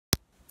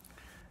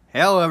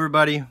Hello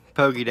everybody,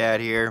 Pokey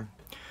Dad here.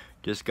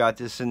 Just got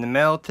this in the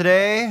mail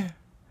today.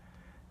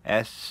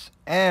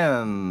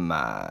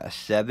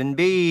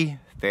 Sm7b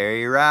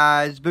Fairy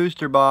Rise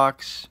Booster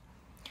Box.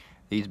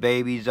 These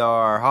babies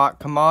are hot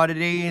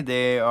commodity.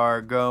 They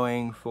are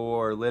going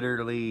for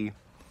literally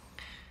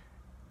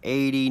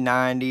 $80,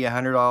 $90,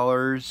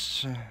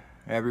 $100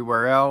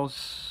 everywhere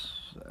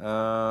else.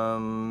 I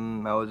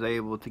was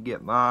able to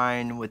get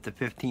mine with the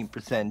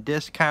 15%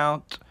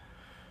 discount.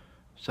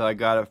 So I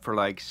got it for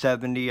like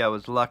 $70. I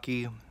was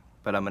lucky,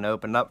 but I'm gonna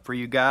open up for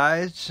you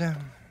guys,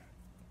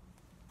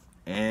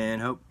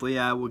 and hopefully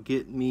I will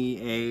get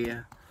me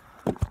a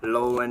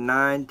low and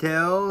nine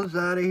tails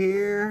out of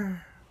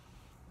here.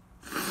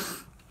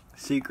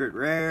 Secret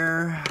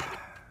rare.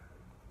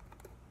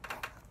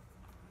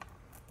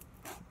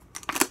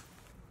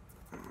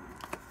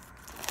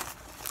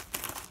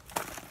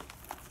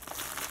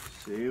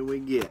 See what we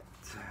get.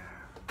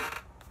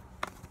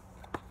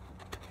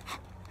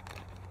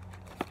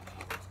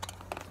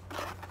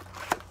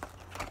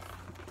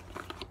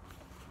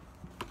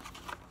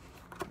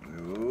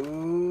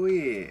 Oh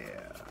yeah,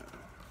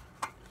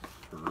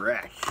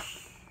 fresh.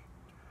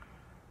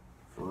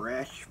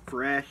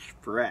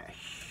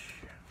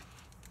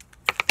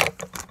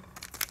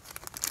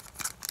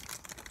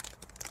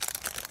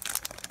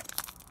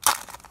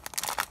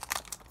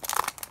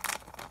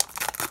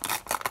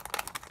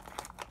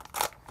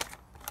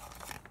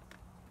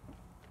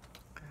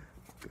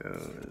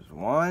 Goes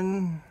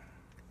one.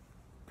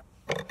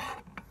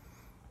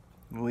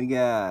 We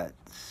got,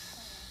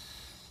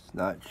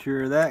 not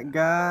sure that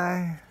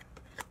guy,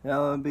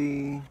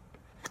 LB,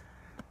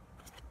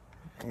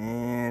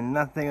 and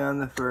nothing on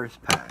the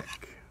first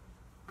pack.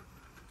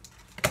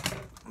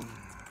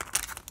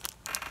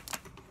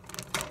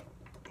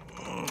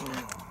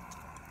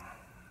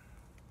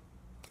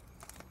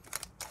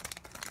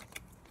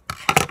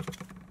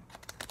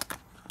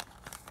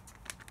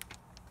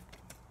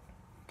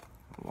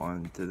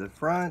 One to the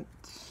front.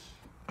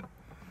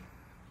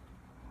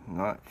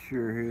 Not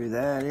sure who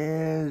that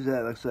is.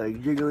 That looks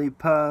like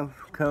Jigglypuff,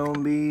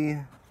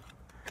 Combi,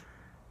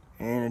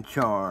 and a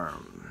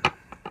Charm.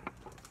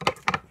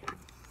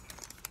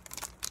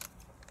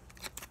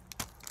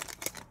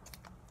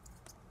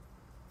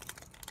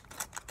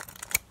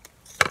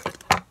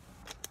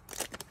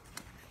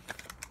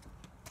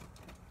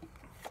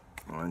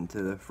 One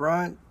to the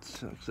front.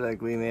 Looks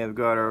like we may have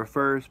got our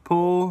first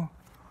pull.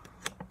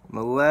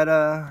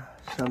 Maletta,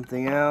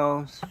 something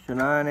else,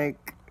 Shanonic,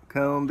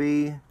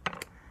 Combi,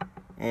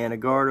 and a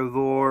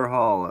Gardevoir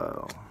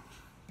Hollow.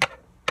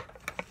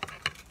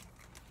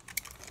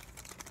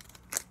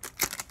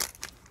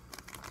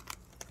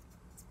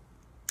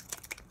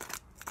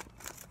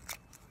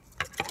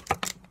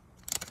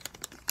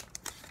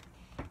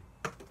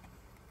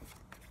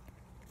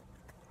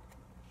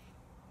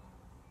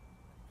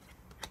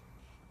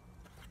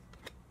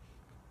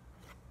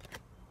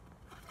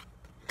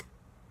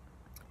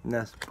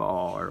 Nest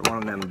ball, or one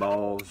of them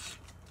balls.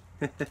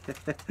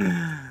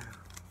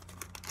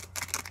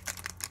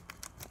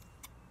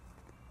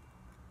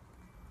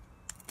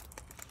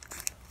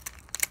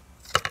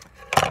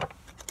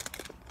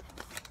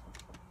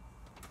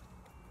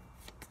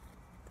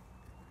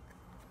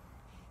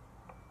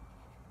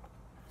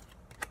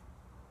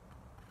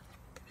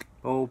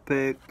 Old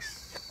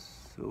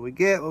picks. What we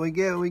get? Is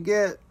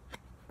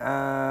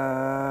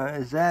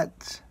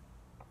that?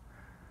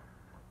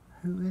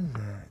 Who is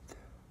that?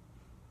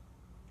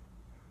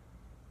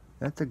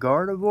 That's a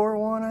Gardevoir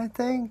one, I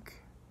think?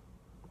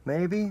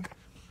 Maybe?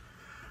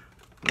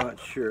 Not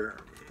sure.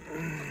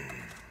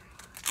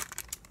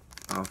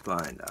 I'll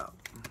find out.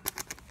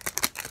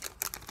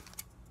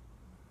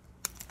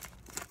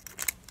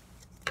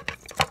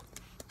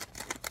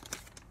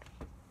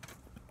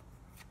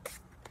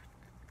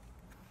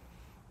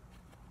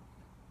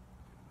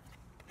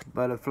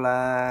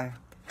 Butterfly,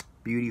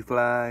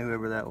 Beautyfly,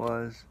 whoever that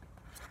was.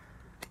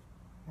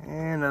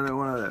 And another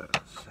one of those.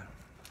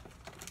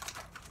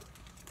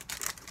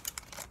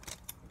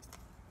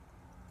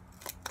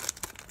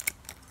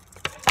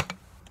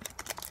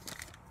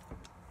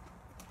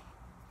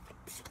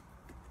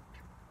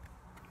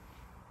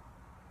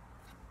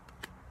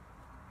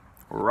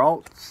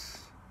 Ralts.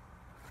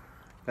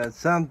 Got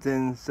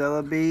something,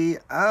 Sm7b.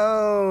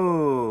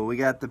 Oh, we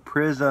got the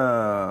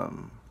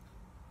Prism.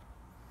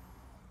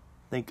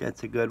 Think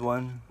that's a good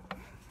one.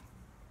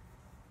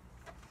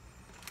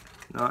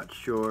 Not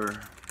sure.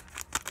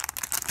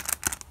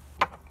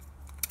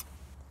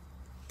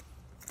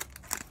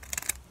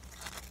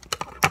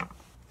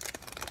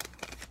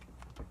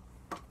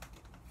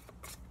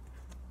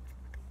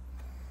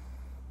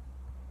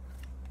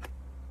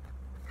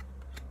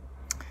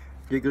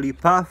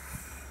 Jigglypuff,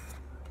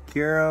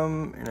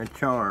 Kyurem, and a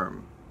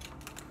Charm.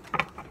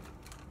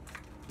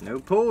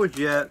 No pulls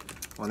yet.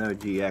 Well, no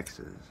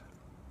GXs.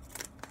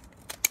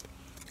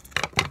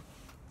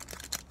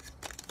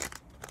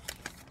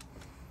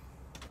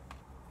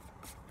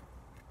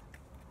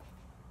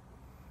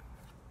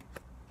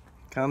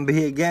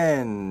 Combi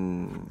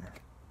again.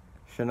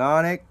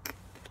 Shanonic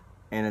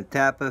and a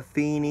Tapu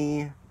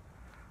Fini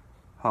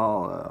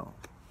hollow.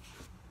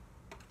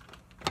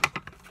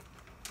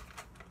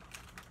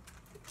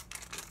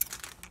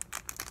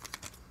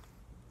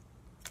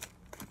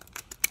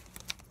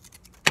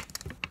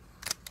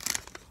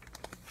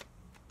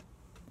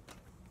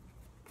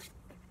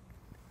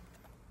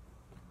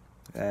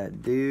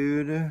 That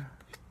dude.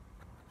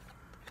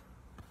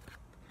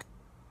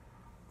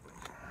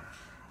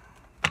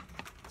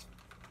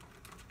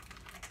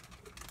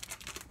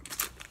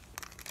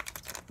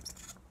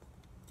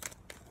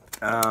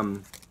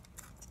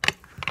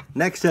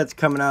 Next set's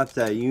coming out,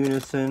 that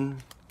Unison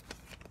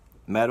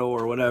metal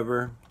or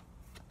whatever.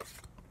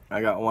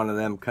 I got one of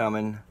them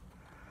coming.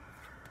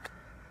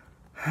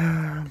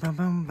 Boom,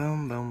 boom,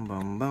 boom, boom,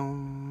 boom,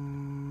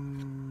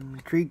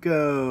 boom.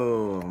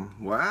 Trico.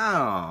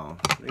 Wow.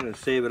 They're gonna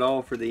save it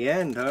all for the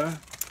end, huh?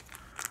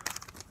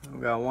 I've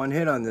got one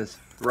hit on this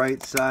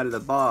right side of the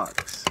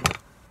box.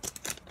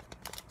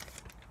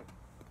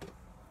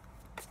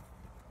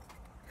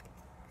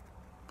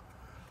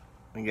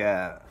 We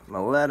got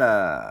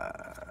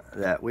Maletta,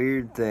 that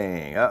weird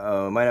thing.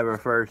 Uh-oh, might have our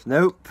first.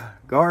 Nope.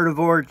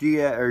 Gardevoir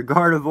GX or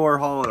Gardevoir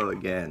Hollow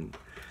again.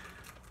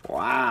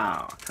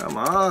 Wow, come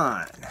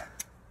on.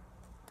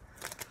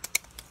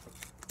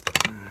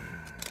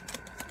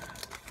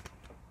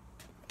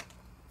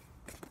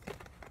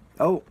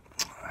 Oh,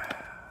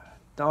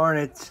 darn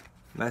it.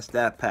 Messed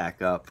that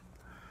pack up.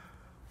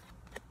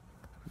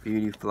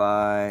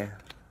 Beautyfly.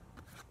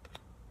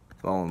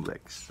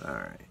 Bonelix.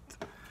 Alright.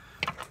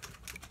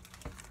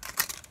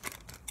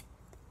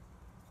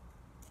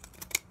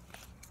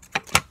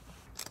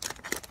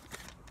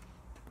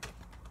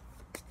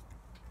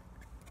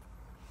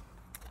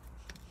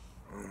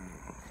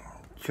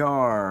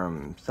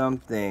 Charm,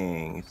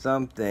 something.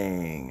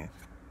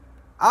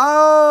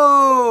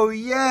 Oh,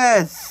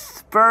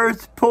 yes!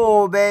 First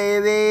pull,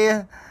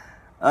 baby!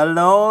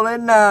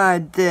 Alolan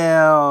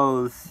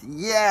Ninetales!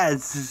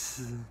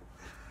 Yes!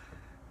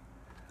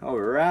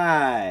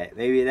 Alright,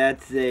 maybe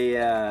that's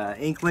a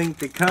inkling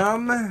to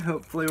come.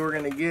 Hopefully we're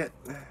gonna get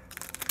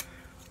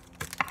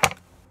a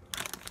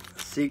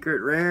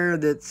secret rare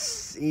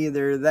that's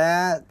either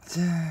that.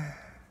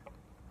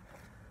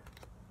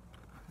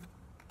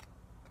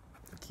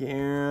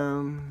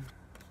 Carom.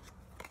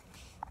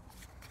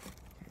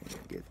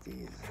 Get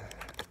these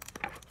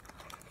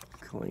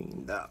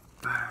cleaned up.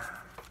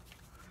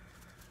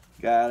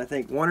 Got, I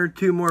think, 1 or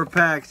 2 more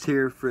packs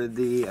here for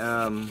the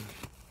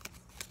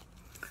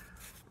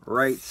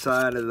right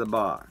side of the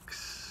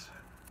box.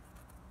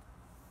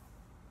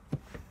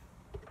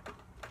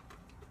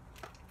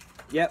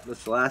 Yep, this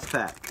is the last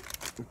pack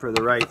for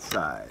the right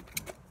side.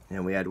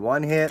 And we had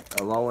 1 hit,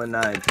 Alolan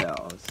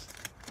Ninetales.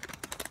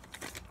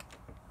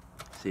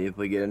 See if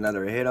we get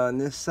another hit on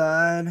this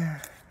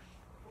side.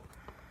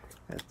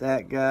 Got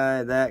that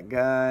guy, that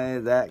guy,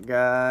 that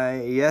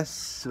guy.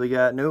 Yes, we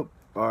got, nope,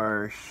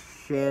 our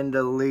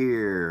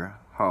Chandelier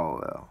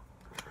Hollow.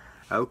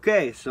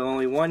 Okay, so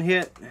only 1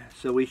 hit,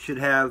 so we should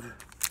have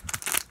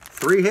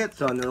 3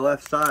 hits on the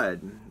left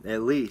side,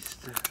 at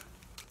least.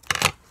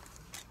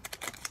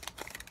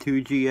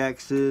 2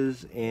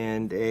 GXs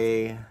and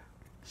a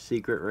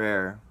secret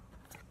rare.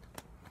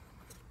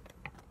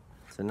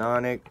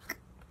 Sononic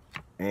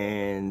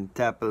and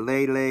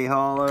Tapalele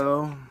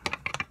Hollow.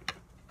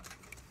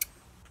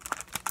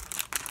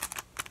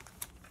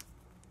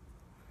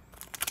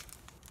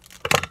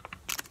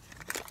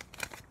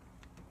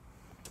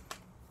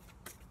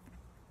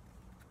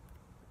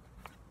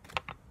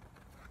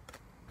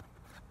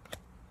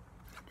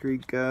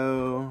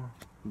 Trico,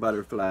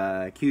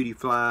 Butterfly, Cutie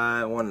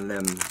Fly, one of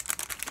them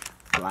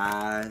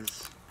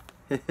flies.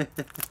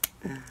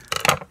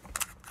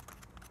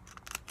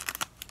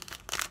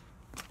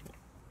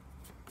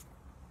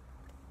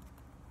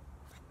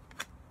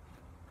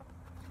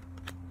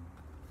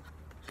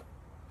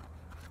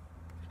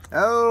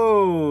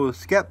 Oh,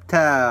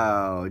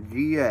 Skeptile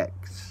GX.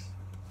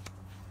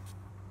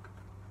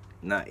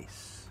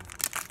 Nice.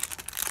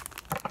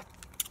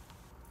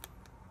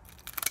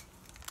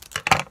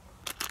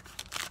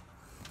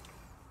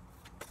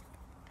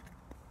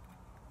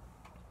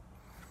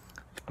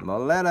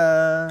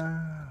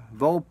 Maletta,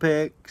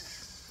 Vulpix,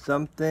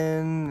 something,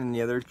 and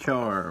the other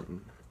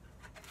Charm.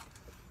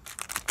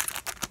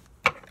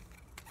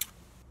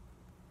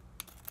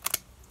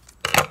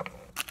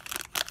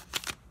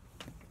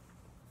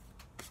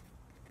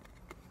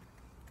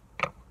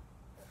 I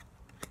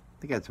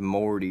think that's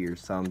Morty or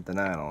something,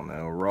 I don't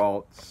know.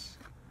 Ralts.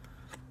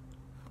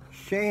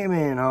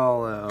 Shaman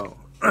Hollow.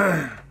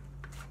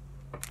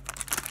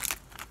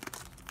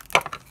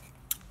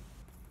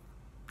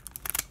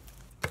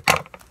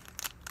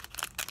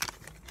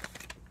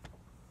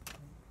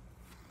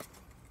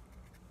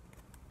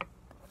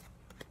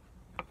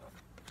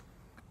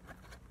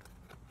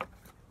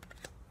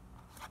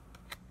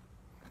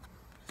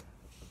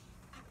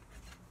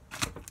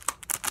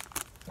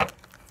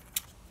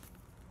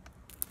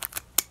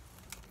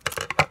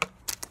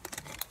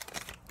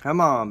 Come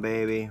on,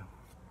 baby.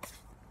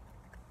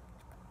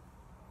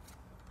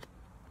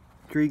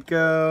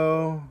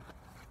 Trico.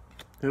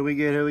 Who we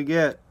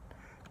get?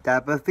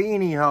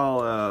 Tapafini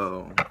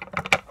Hollow.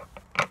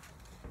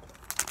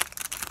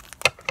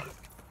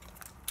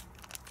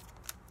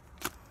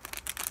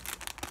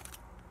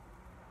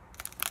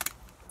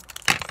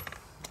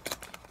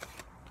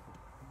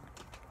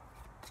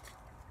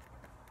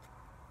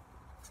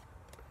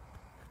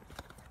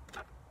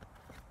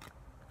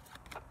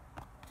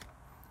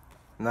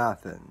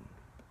 Nothing.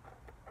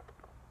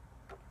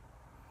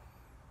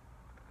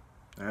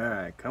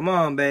 Alright, come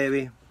on,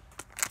 baby.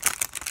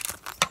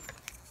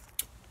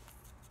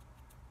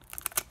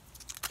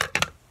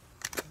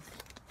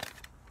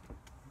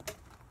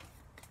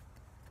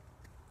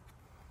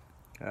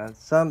 Got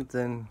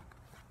something.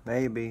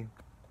 Maybe.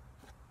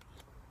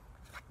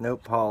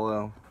 Nope,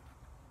 hollow.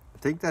 I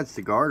think that's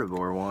the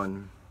Gardevoir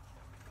one.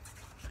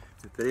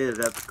 If it is,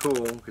 that's cool,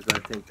 because I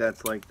think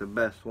that's like the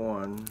best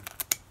one.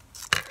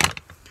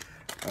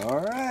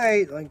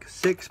 Alright, like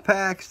 6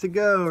 packs to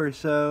go or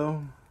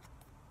so.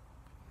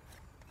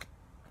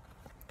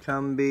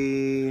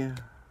 Cumby,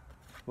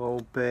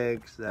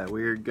 Vulpix, that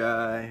weird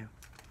guy.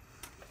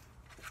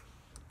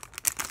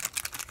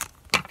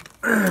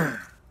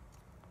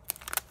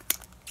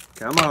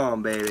 Come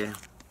on, baby.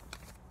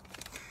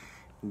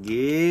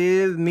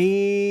 Give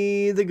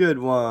me the good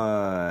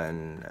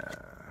one.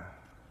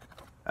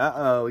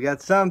 Uh-oh, we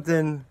got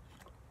something.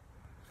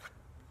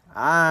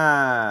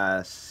 Ah,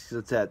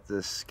 what's that?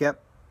 The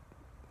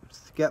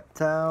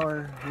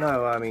Skeptower?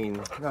 No, I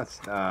mean, that's,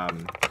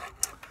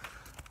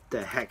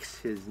 the heck's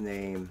his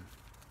name?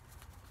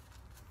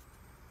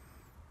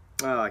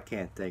 Oh, I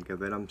can't think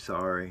of it. I'm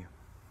sorry.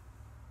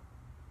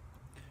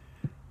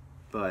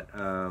 But,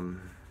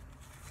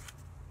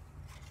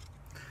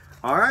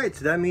 alright,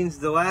 so that means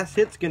the last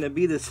hit's gonna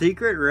be the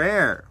secret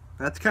rare.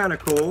 That's kind of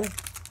cool.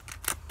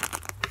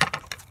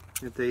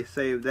 If they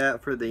saved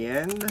that for the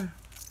end.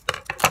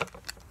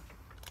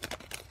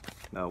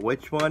 Now,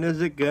 which one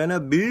is it gonna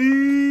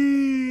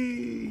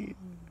be?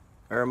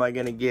 Or am I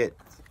gonna get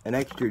an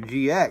extra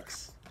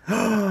GX?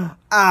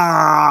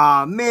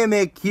 Ah,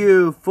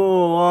 Mimikyu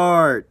full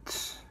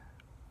art.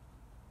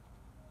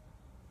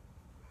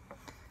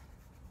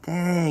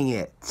 Dang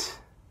it.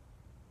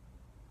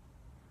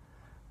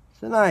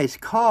 It's a nice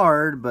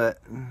card, but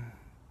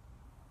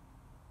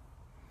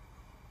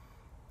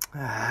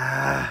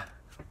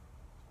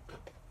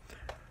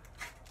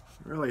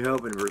really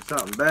hoping for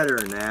something better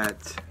than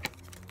that.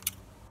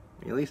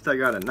 I mean, at least I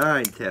got a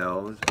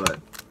Ninetales, but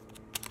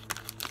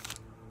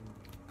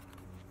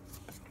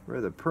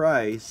for the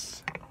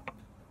price,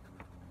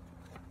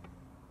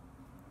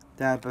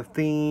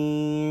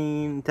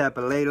 Tapafine,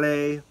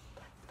 Tapalele.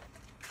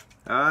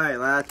 Alright,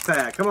 last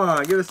pack. Come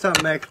on, give us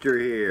something extra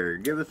here.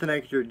 Give us an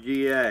extra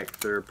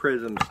GX or a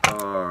Prism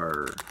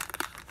Star.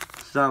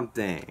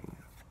 Something.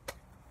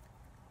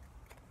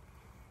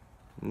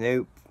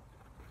 Nope.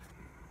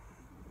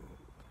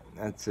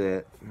 That's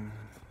it.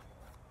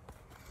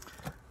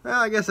 Well,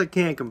 I guess I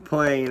can't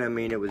complain. I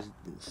mean, it was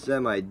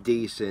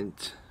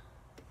semi-decent.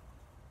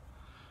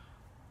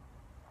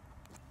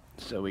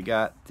 So we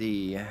got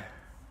the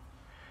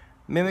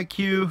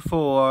Mimikyu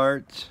full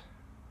art.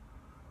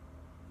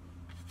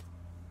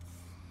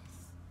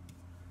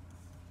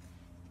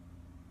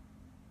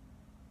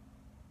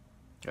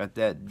 Got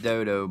that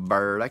dodo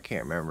bird. I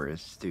can't remember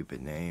his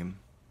stupid name.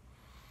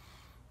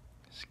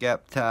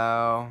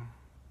 Skeptower.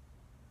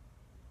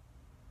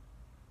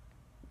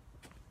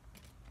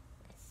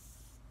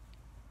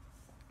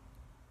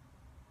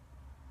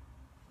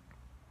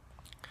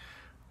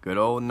 Good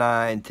old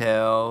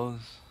Ninetales.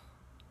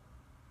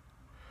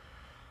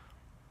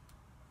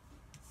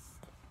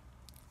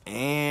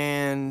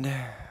 And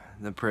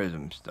the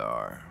Prism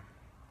Star.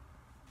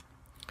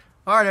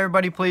 Alright,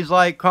 everybody, please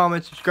like,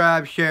 comment,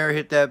 subscribe, share,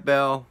 hit that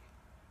bell.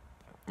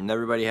 And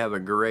everybody have a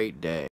great day.